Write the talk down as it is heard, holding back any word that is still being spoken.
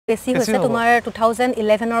বেছি হৈছে তোমাৰ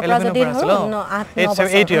 2011 ৰ পৰা যদি ধৰো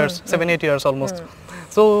 8 years 7-8 years almost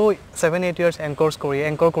so 7-8 years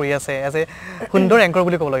anchor কৰি আছে এজ এ সুন্দৰ এংকৰ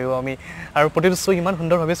বুলি ক'ব লাগিব আমি আৰু প্ৰতিটো শ্ব' ইমান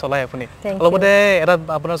সুন্দৰভাৱে চলাই আপুনি অলপতে এটা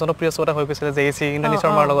আপোনাৰ জনপ্ৰিয় শ্ব' এটা হৈ গৈছিলে JEC ইন্দ্ৰাণী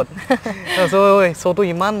শৰ্মাৰ লগত so শ্ব'টো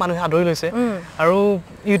ইমান মানুহে আদৰি লৈছে আৰু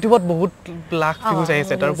ইউটিউবত বহুত লাখ ভিউজ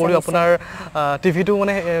আহিছে তাৰ উপৰিও আপোনাৰ টিভিটো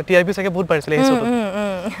মানে টিআৰপি চাগে বহুত বাঢ়িছিলে এই শ্ব'টো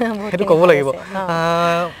সেইটো ক'ব লাগিব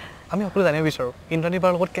আমি সকলো জানিব বিচাৰো ইন্দ্ৰাণী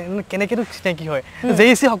বাৰ লগত কেনেকেটো চিনাকি হয়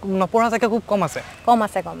JEC নপঢ়া জায়গা খুব কম আছে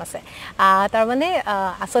তাৰ মানে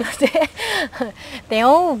আচলতে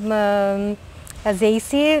তেওঁ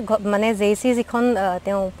JEC মানে JEC যিখন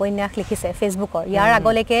তেওঁ উপন্যাস লিখিছে ফেচবুকৰ ইয়াৰ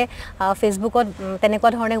আগলৈকে ফেচবুকত তেনেকুৱা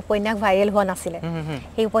ধৰণে উপন্যাস ভাইৰেল হোৱা নাছিলে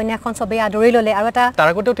এই উপন্যাসখন সবেই আদৰি ললে আৰু এটা তাৰ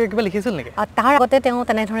আগতে তেওঁ কিবা লিখিছিল নেকি তাৰ আগতে তেওঁ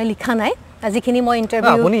তেনে ধৰণে লিখা নাই যিখিনি মই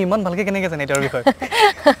ইন্টাৰভিউ আপুনি ইমান ভালকে কেনেকৈ জানে তেওঁৰ বিষয়ে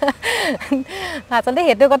আচলতে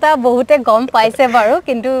হেতু কথা বহুতে গম পাইছে বাৰু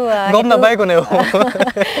কিন্তু গম নাপায় কোনেও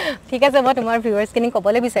ঠিক আছে মই তোমাৰ ভিউয়াৰ্স খিনি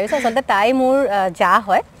ক'বলৈ বিচাৰিছো আচলতে তাই মোৰ যা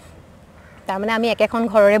হয় তাৰ মানে আমি একেখন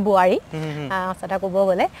ঘৰৰে বুৱাৰী সঁচা ক'ব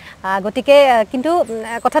গ'লে গতিকে কিন্তু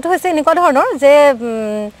কথাটো হৈছে এনেকুৱা ধৰণৰ যে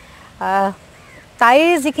তাইৰ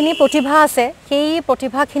যিখিনি প্ৰতিভা আছে সেই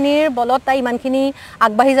প্ৰতিভাখিনিৰ বলত তাই ইমানখিনি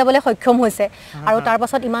আগবাঢ়ি যাবলৈ সক্ষম হৈছে আৰু তাৰ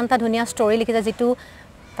পাছত ইমানটা ধুনীয়া ষ্টৰী লিখিছে যিটো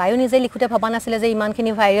তাইও নিজে লিখোতে ভবা নাছিলে যে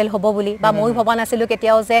ইমানখিনি ভাইৰেল হ'ব বুলি বা মই ভবা নাছিলো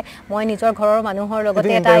কেতিয়াও যে মই নিজৰ ঘৰৰ মানুহৰ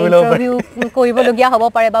লগতে এটা ইন্টাৰভিউ কৰিবলগীয়া হ'ব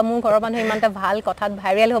পাৰে বা মোৰ ঘৰৰ মানুহ ইমানটা ভাল কথাত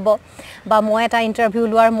ভাইৰেল হ'ব বা মই এটা ইন্টাৰভিউ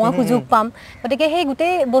লোৱাৰ মই সুযোগ পাম গতিকে সেই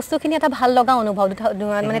গোটেই বস্তুখিনি এটা ভাল লগা অনুভৱ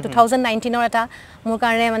মানে 2019 ৰ এটা মোৰ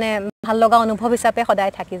কাৰণে মানে ভাল লগা অনুভৱ হিচাপে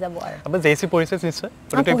সদায় থাকি যাব আৰু আপুনি JEC পঢ়িছে নিশ্চয়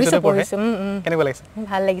প্ৰতিটো এপিসোডে পঢ়ে কেনেকুৱা লাগিছে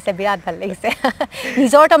ভাল লাগিছে বিৰাট ভাল লাগিছে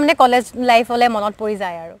নিজৰ তাৰমানে কলেজ লাইফলে মনত পৰি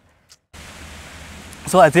যায় আৰু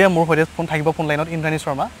সো আজি মোৰ সৈতে ফোন থাকিব ফোন লাইনত ইন্দ্ৰাণী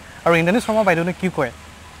শৰ্মা আৰু ইন্দ্ৰাণী শৰ্মা বাইদেউনে কি কয়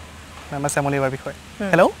মেম শ্যামলী বাৰ বিষয়ে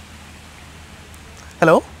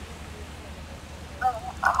হেল্ল'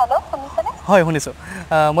 শুনিছেনে হয় শুনিছোঁ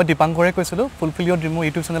মই দীপাংকৰে কৈছিলোঁ ফুলফিল ইয়ৰ ড্ৰিম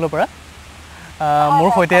ইউটিউব চেনেলৰ পৰা মোৰ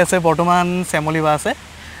সৈতে আছে বৰ্তমান শ্যামলী বা আছে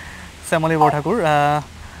শ্যামলী বৰঠাকুৰ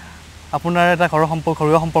আপোনাৰ এটা ঘৰুৱা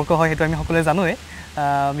সম্পৰ্ক হয় সেইটো আমি সকলোৱে জানোৱেই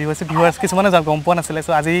ভিউৱাৰ্ছ কিছুমানে গম পোৱা নাছিলে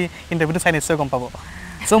চ' আজি ইণ্টাৰভিউটো চাই নিশ্চয় গম পাব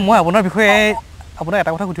চ' মই আপোনাৰ বিষয়ে আপোনাক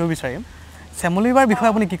এটা কথা সুধিব বিচাৰিম শ্যামলী বাৰ বিষয়ে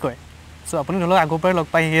আপুনি কি কয় চ' আপুনি ধৰি লওক আগৰ পৰাই লগ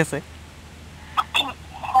পাই আহি আছে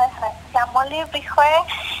শ্যামলীৰ বিষয়ে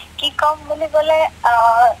কি ক'ম বুলি ক'লে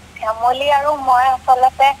শ্যামলী আৰু মই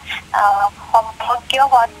আচলতে সম্পৰ্কীয়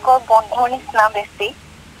হোৱাতকৈ বন্ধুৰ নিচিনা বেছি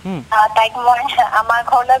তাইক মই আমাৰ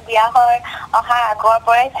ঘৰলৈ বিয়া হৈ অহাৰ আগৰ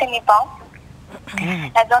পৰাই চিনি পাওঁ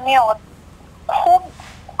এজনী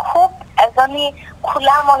খুব এজনী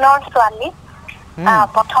খোলা মনৰ ছোৱালী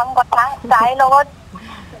প্ৰথম কথা তাইৰ লগত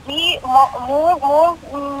যি মোৰ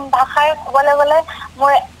ভাষাৰে ক'বলৈ গ'লে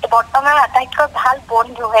মোৰ বৰ্তমান আটাইতকৈ ভাল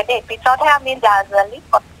বন্ধু হয় দেই পিছতহে আমি জা-জোৱালী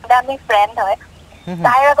প্ৰথমতে আমি ফ্ৰেণ্ড হয়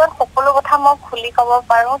তাইৰ আগত সকলো কথা মই খুলি ক'ব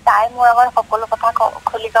পাৰোঁ তাই মোৰ আগত সকলো কথা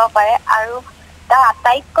খুলি ক'ব পাৰে আৰু তাৰ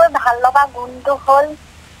আটাইতকৈ ভাল লগা গুণটো হ'ল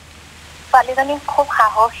ছোৱালীজনী খুব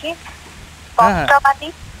সাহসী স্পষ্টবাদী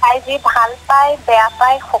তাই যি ভাল পায় বেয়া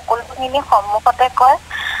পায় সকলোখিনি সন্মুখতে কয়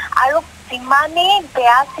আৰু যিমানেই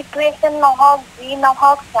বেয়া চিটুৱেশ্যন নহওক যি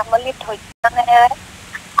নহওক শ্যামলী ধৈৰ্য নেহেৰে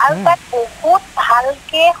আৰু তাই বহুত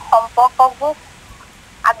ভালকে সম্পৰ্কবোৰ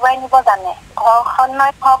আগুৱাই নিব জানে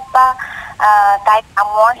ঘৰখনেই হওক বা তাই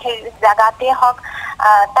কামৰ সেই জেগাতেই হওক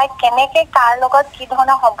তাই কেনেকে কাৰ লগত কি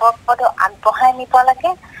ধৰণৰ সম্পৰ্কটো আগবঢ়াই নিব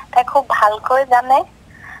লাগে তাই খুব ভালকৈ জানে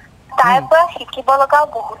তাইৰ পৰা শিকিব লগাও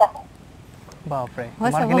বহুত আছে বাপৰে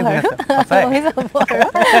মাৰখিনি হৈ আছে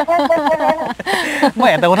মই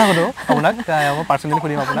এটা কথা সুধো আপোনাক মই পাৰ্চনেলি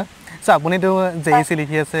সুধিম আপোনাক চ' আপুনিতো JEC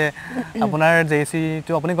লিখি আছে আপোনাৰ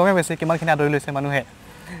JECটো আপুনি গমে পাইছে কিমানখিনি আদৰি লৈছে মানুহে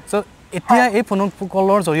চ' এতিয়া এই ফোন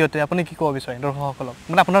কলৰ জৰিয়তে আপুনি কি ক'ব বিচাৰে দৰ্শকসকলক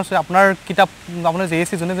মানে আপোনাৰ কিতাপ আপোনাৰ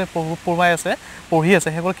JEC যোনে যে পঢ়ি আছে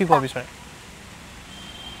সেইসকলক কি ক'ব বিচাৰে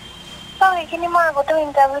সেইখিনি মই আগতেও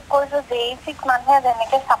ইণ্টাৰভিউত কৈছো JECক মানুহে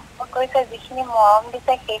যেনেকে ছাপোৰ্ট কৰিছে যিখিনি মৰম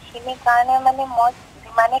দিছে সেইখিনিৰ কাৰণে মানে মই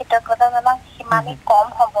যিমানেই কৃতজ্ঞতা জনাম সিমানেই কম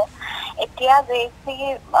হ'ব এতিয়া JEC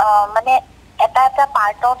মানে এটা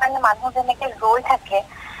পাৰ্টৰ কাৰণে মানুহ যেনেকে ৰৈ থাকে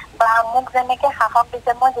বা মোক যেনেকে সাহস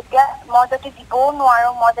দিছে মই যদি দিবও নোৱাৰো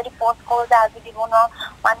মই যদি পষ্ট কৰোঁ যে আজি দিব নোৱাৰো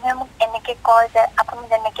মানুহে মোক এনেকে কয় যে আপুনি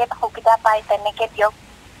যেনেকে সুবিধা পায় তেনেকে দিয়ক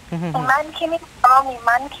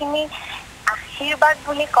ইমানখিনি আশীৰ্বাদ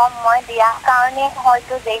বুলি ক'ম মই দিয়াৰ কাৰণে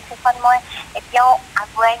হয়তো JECখন মই এতিয়াও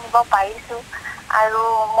আগুৱাই নিব পাৰিছো আৰু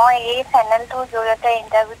মই এই চেনেলটোৰ জৰিয়তে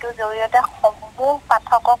ইণ্টাৰভিউটোৰ জৰিয়তে সমূহ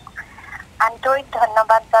পাঠকক আন্তৰিক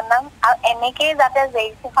ধন্যবাদ জনাম আৰু এনেকেই যাতে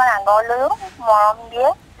JECখন আগলৈও মৰম দিয়ে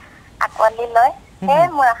আঁকোৱালি লয় সেয়ে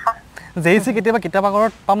মোৰ আশা JEC কেতিয়াবা কিতাপ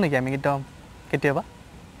আগৰত পাম নেকি আমি কেতিয়াবা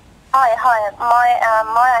হয় হয়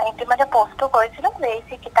মই ইতিমধ্যে পোষ্টটো কৰিছিলো JEC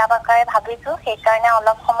কিতাপ আকাৰে ভাবিছো সেইকাৰণে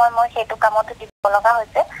অলপ সময় মই সেইটো কামতো দিব লগা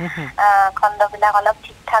হৈছে খণ্ডবিলাক অলপ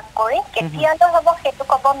ঠিক ঠাক কৰি কেতিয়ালৈ হ'ব সেইটো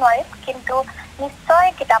ক'ব নোৱাৰিম কিন্তু নিশ্চয়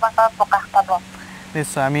কিতাপ আকাৰত প্ৰকাশ পাব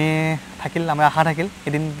নিশ্চয় আমি থাকিল আমাৰ আশা থাকিল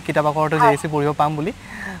এদিন কিতাপ আকাৰতো JEC পঢ়িব পাম বুলি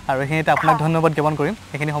আৰু সেইতে আপোনাক ধন্যবাদ জ্ঞাপন কৰিম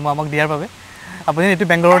এইখিনি সময় আমাক দিয়াৰ বাবে আপুনি এটো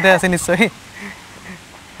বেংগলৰতে আছে নিশ্চয়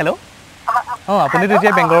হেল্ল' আপুনি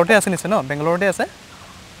এতিয়া বেংগলৰতে আছে নিশ্চয় ন বেংগলৰতে আছে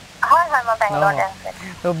হয় হয় মই বেংগলৰতে আছে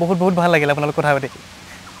তো বহুত ভাল লাগিল আপোনালোক কথা পাতি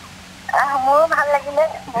মোৰো ভাল লাগিলে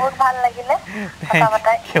বহুত ভাল লাগিলে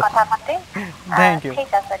কথা পাতি থ্যাংক ইউ ঠিক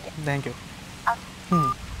আছে থ্যাংক ইউ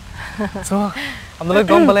সো আপোনালোক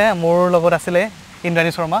গম পালে মোৰ লগত আছিলে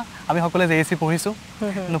ইন্দ্ৰাণী শৰ্মা আমি সকলে JEC পঢ়িছো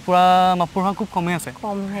নপুৰা খুব কমে আছে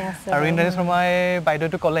আৰু ইন্দ্ৰাণী শৰ্মাই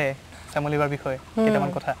বাইদেউটো ক'লে শ্যামলীবাৰ বিষয়ে কেইটামান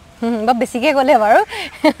কথা বেছিকে ক'লে বাৰু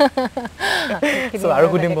আৰু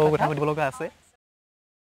সুধিম বহু কথা সুধিব লগা আছে